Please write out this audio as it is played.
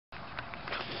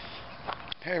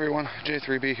Hey everyone,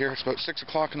 J3B here. It's about 6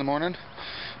 o'clock in the morning.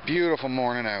 Beautiful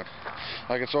morning out.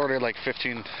 Like it's already like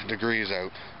 15 degrees out.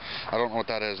 I don't know what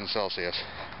that is in Celsius.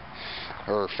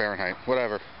 Or Fahrenheit,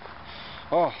 whatever.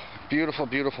 Oh, beautiful,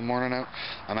 beautiful morning out.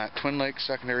 I'm at Twin Lakes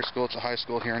Secondary School. It's a high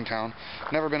school here in town.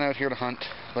 Never been out here to hunt,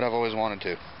 but I've always wanted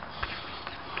to.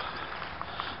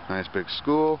 Nice big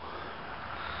school.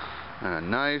 And a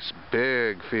nice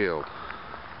big field.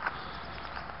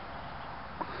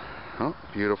 Oh,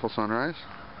 beautiful sunrise.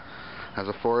 Has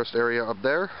a forest area up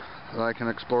there that I can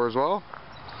explore as well.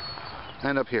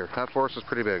 And up here. That forest is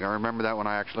pretty big. I remember that when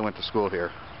I actually went to school here.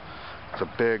 It's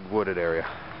a big wooded area.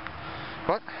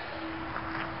 But,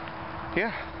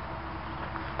 yeah.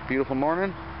 Beautiful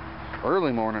morning.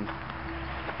 Early morning.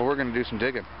 But we're going to do some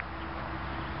digging.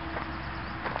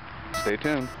 Stay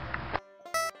tuned.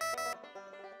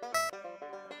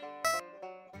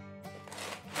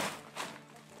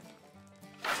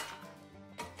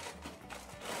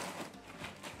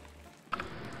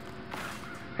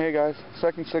 Hey guys,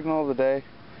 second signal of the day.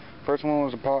 First one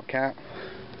was a pop cap.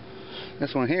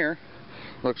 This one here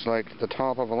looks like the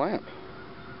top of a lamp.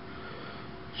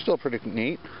 Still pretty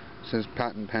neat. It says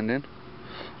patent pending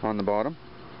on the bottom.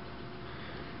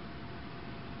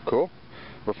 Cool.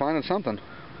 We're finding something.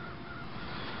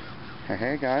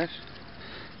 Hey guys,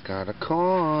 got a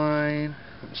coin.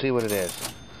 Let's see what it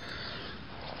is.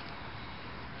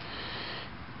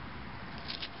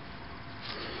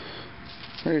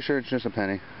 Pretty sure it's just a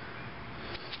penny.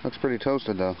 Looks pretty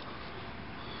toasted though.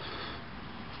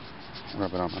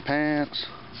 Rub it on my pants.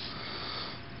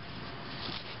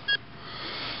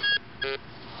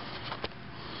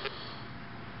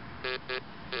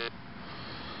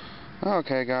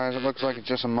 Okay guys, it looks like it's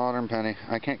just a modern penny.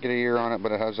 I can't get a year on it,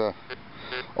 but it has a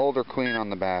older queen on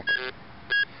the back.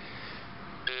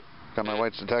 Got my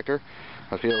whites detector.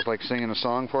 It feels like singing a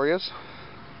song for you.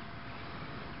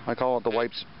 I call it the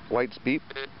whites beep.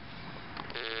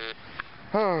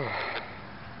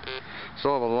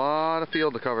 Still have a lot of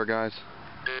field to cover, guys.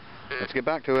 Let's get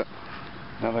back to it.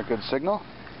 Another good signal.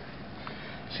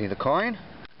 See the coin?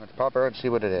 Let's pop her out and see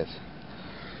what it is.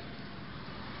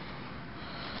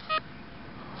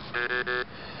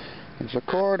 It's a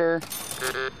quarter.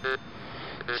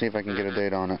 Let's see if I can get a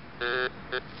date on it.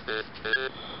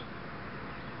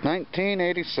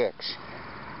 1986.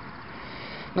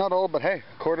 Not old, but hey,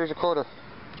 a quarter's a quarter.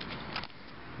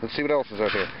 Let's see what else is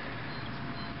out here.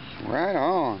 Right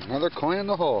on. Another coin in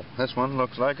the hole. This one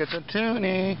looks like it's a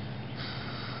toonie.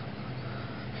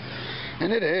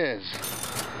 And it is.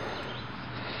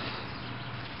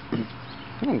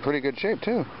 In pretty good shape,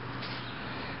 too.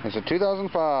 It's a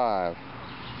 2005.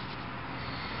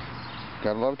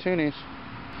 Gotta love toonies.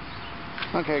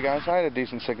 Okay, guys, I had a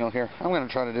decent signal here. I'm going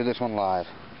to try to do this one live.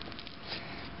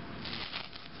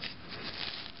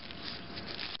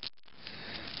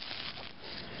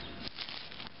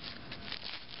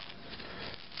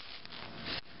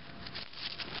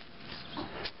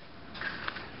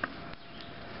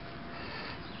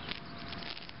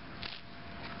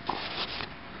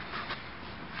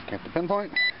 Get the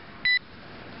pinpoint.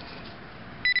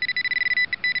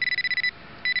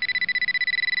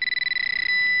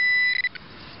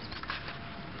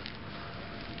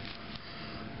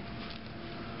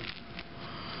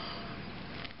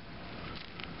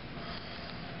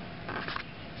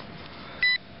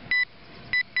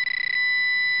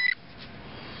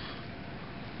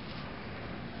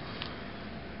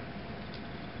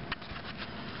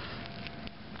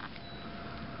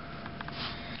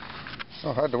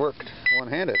 So hard to work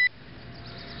one-handed.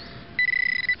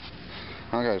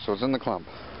 Okay, so it's in the clump.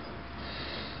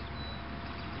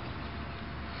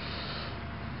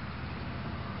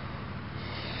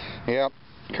 Yep,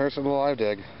 curse of the live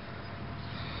dig.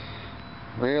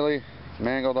 Really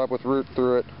mangled up with root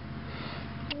through it.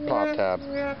 Pop tab.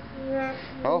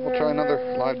 Well, we'll try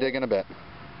another live dig in a bit.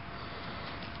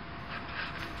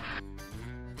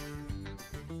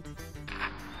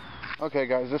 Okay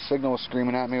guys, this signal was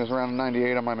screaming at me. It was around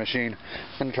 98 on my machine.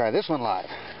 I'm going to try this one live.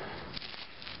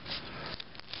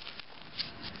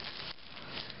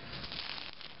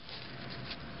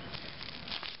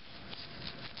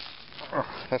 Oh,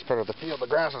 that's part of the field. The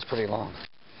grass is pretty long.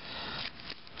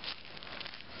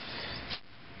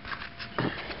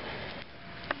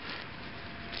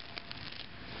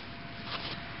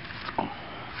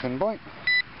 Pinpoint.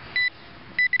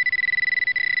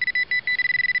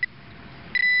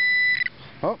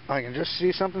 Oh, I can just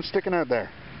see something sticking out there.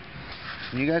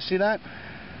 Can you guys see that?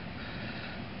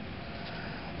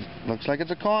 Looks like it's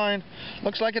a coin.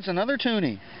 Looks like it's another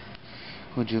toonie.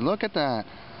 Would you look at that?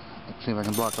 Let's see if I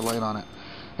can block the light on it.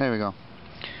 There we go.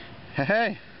 Hey,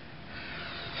 hey.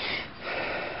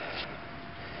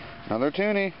 Another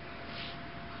toonie.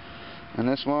 And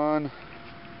this one,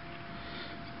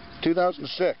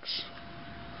 2006.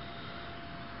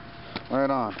 Right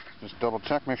on. Just double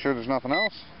check, make sure there's nothing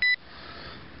else.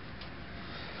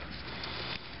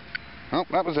 Oh,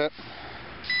 that was it.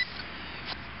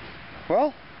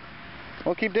 Well,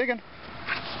 we'll keep digging.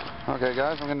 Okay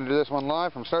guys, I'm going to do this one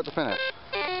live from start to finish.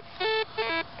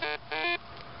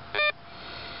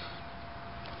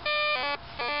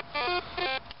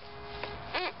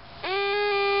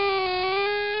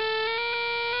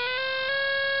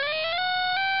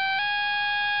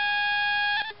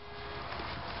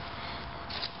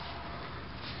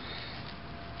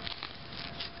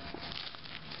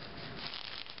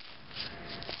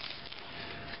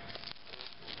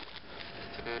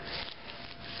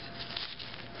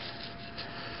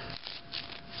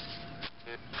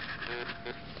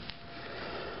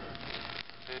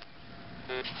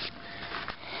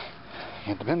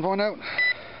 Get the pinpoint out.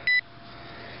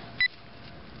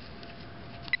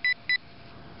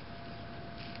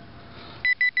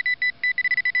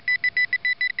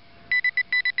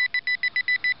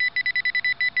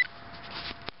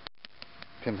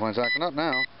 Pinpoint's acting up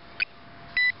now.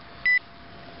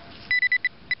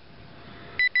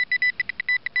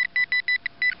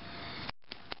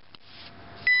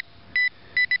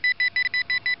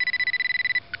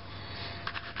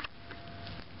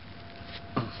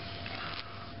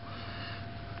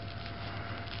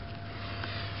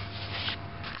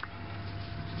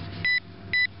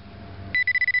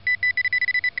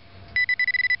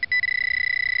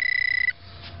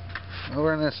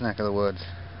 Over in this neck of the woods.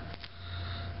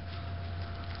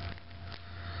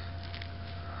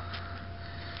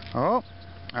 Oh,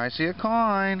 I see a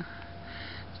coin.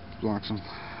 Block some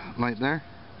light there.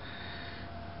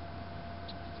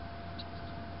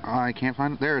 Oh, I can't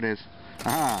find it. There it is.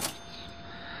 Ah.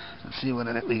 Let's see what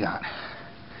in it we got.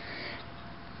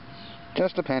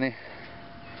 Just a penny.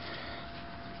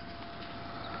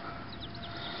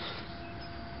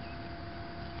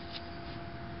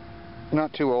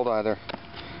 Not too old either,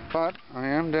 but I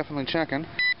am definitely checking.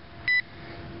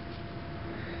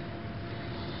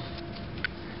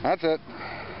 That's it.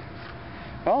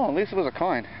 Oh, at least it was a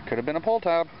coin. Could have been a pull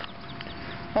tab.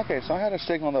 Okay, so I had a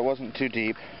signal that wasn't too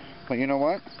deep, but you know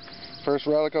what? First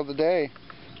relic of the day.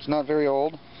 It's not very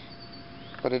old,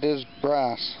 but it is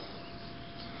brass.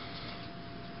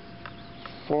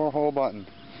 4-hole button.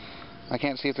 I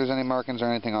can't see if there's any markings or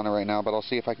anything on it right now, but I'll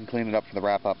see if I can clean it up for the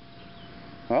wrap up.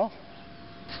 Well,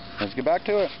 let's get back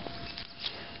to it.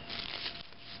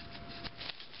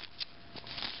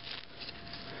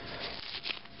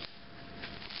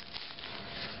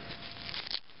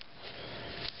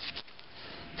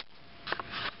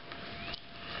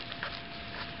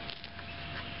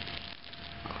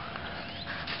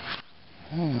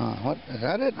 Hang on, what, is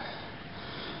that it?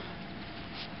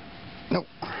 Nope.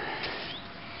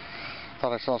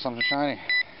 Thought I saw something shiny.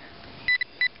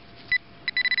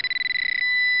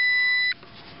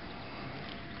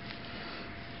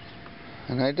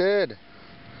 And I did.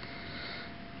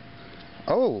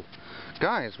 Oh,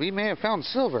 guys, we may have found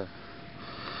silver.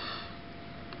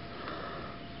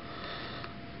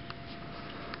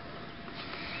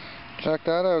 Check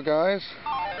that out, guys.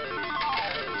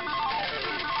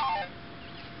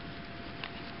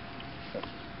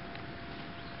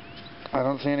 I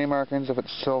don't see any markings if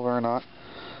it's silver or not.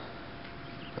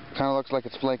 Kind of looks like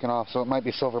it's flaking off, so it might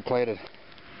be silver plated.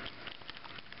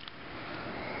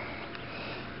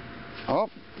 Oh,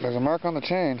 there's a mark on the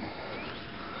chain.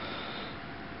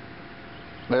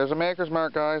 There's a maker's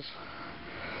mark, guys.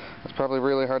 It's probably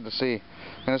really hard to see.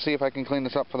 I'm going to see if I can clean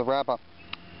this up for the wrap-up.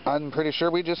 I'm pretty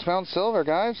sure we just found silver,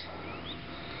 guys.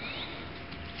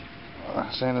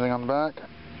 See anything on the back?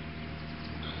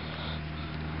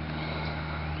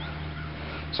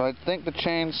 So I think the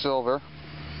chain's silver.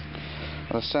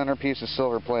 The centerpiece is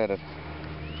silver plated.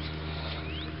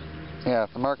 Yeah,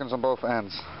 the markings on both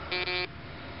ends.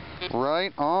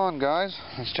 Right on, guys.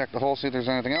 Let's check the hole, see if there's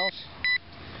anything else.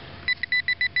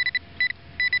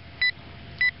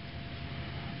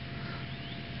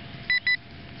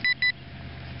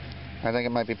 I think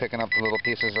it might be picking up the little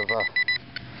pieces of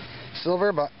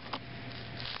silver, but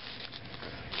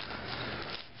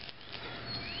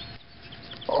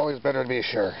always better to be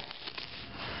sure.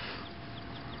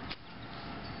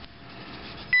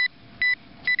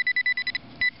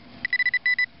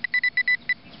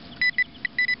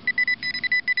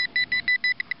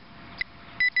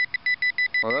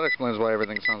 Well, that explains why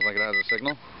everything sounds like it has a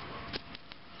signal.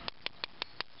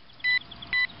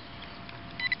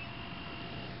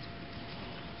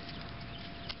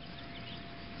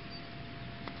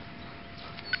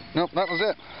 Nope, that was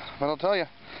it. But I'll tell you,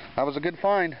 that was a good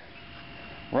find.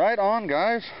 Right on,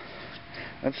 guys.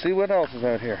 Let's see what else is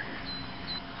out here.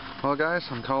 Well, guys,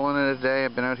 I'm calling it a day.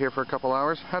 I've been out here for a couple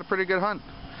hours. Had a pretty good hunt.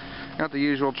 Got the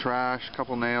usual trash,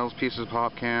 couple nails, pieces of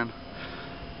pop can,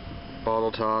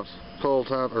 bottle tops, pull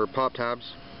tab or pop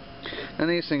tabs, and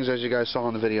these things, as you guys saw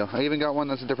in the video. I even got one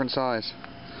that's a different size.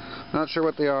 Not sure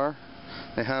what they are.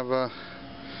 They have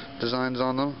designs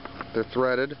on them. They're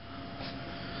threaded.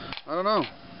 I don't know.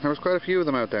 There was quite a few of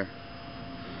them out there.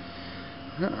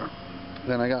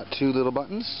 Then I got two little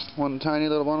buttons. One tiny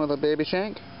little one with a baby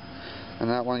shank. And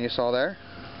that one you saw there.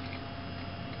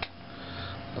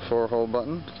 A 4-hole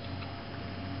button.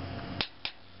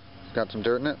 Got some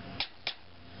dirt in it.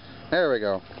 There we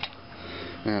go.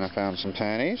 And I found some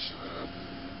pennies.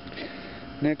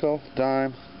 Nickel,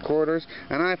 dime, quarters.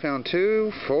 And I found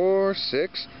 $2, $4,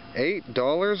 $6,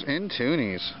 $8 in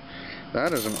toonies.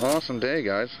 That is an awesome day,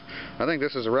 guys. I think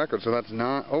this is a record, so that's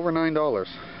over $9.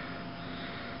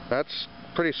 That's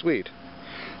pretty sweet.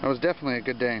 That was definitely a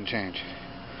good day and change.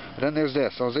 But then there's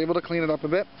this. I was able to clean it up a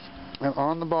bit. And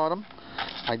on the bottom,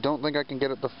 I don't think I can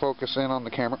get it to focus in on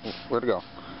the camera. Where'd it go?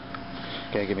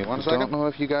 Okay, give me one second. I don't know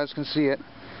if you guys can see it,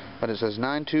 but it says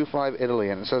 925 Italy,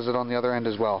 and it says it on the other end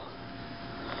as well.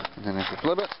 And then if you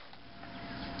flip it,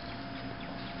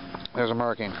 there's a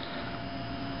marking.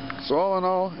 So all in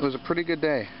all, it was a pretty good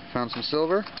day. Found some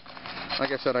silver.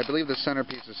 Like I said, I believe the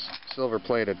centerpiece is silver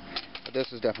plated, but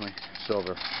this is definitely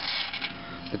silver.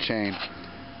 The chain.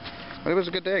 But it was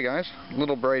a good day, guys. A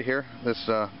little bright here. This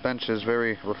bench is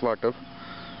very reflective.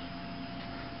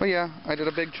 But yeah, I did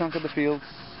a big chunk of the field.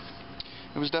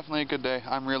 It was definitely a good day.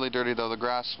 I'm really dirty though. The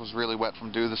grass was really wet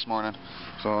from dew this morning,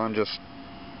 so I'm just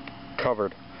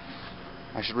covered.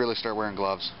 I should really start wearing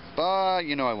gloves, but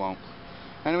you know I won't.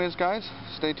 Anyways, guys,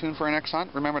 stay tuned for our next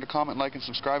hunt. Remember to comment, like, and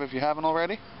subscribe if you haven't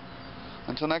already.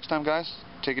 Until next time, guys,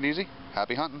 take it easy.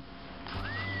 Happy hunting.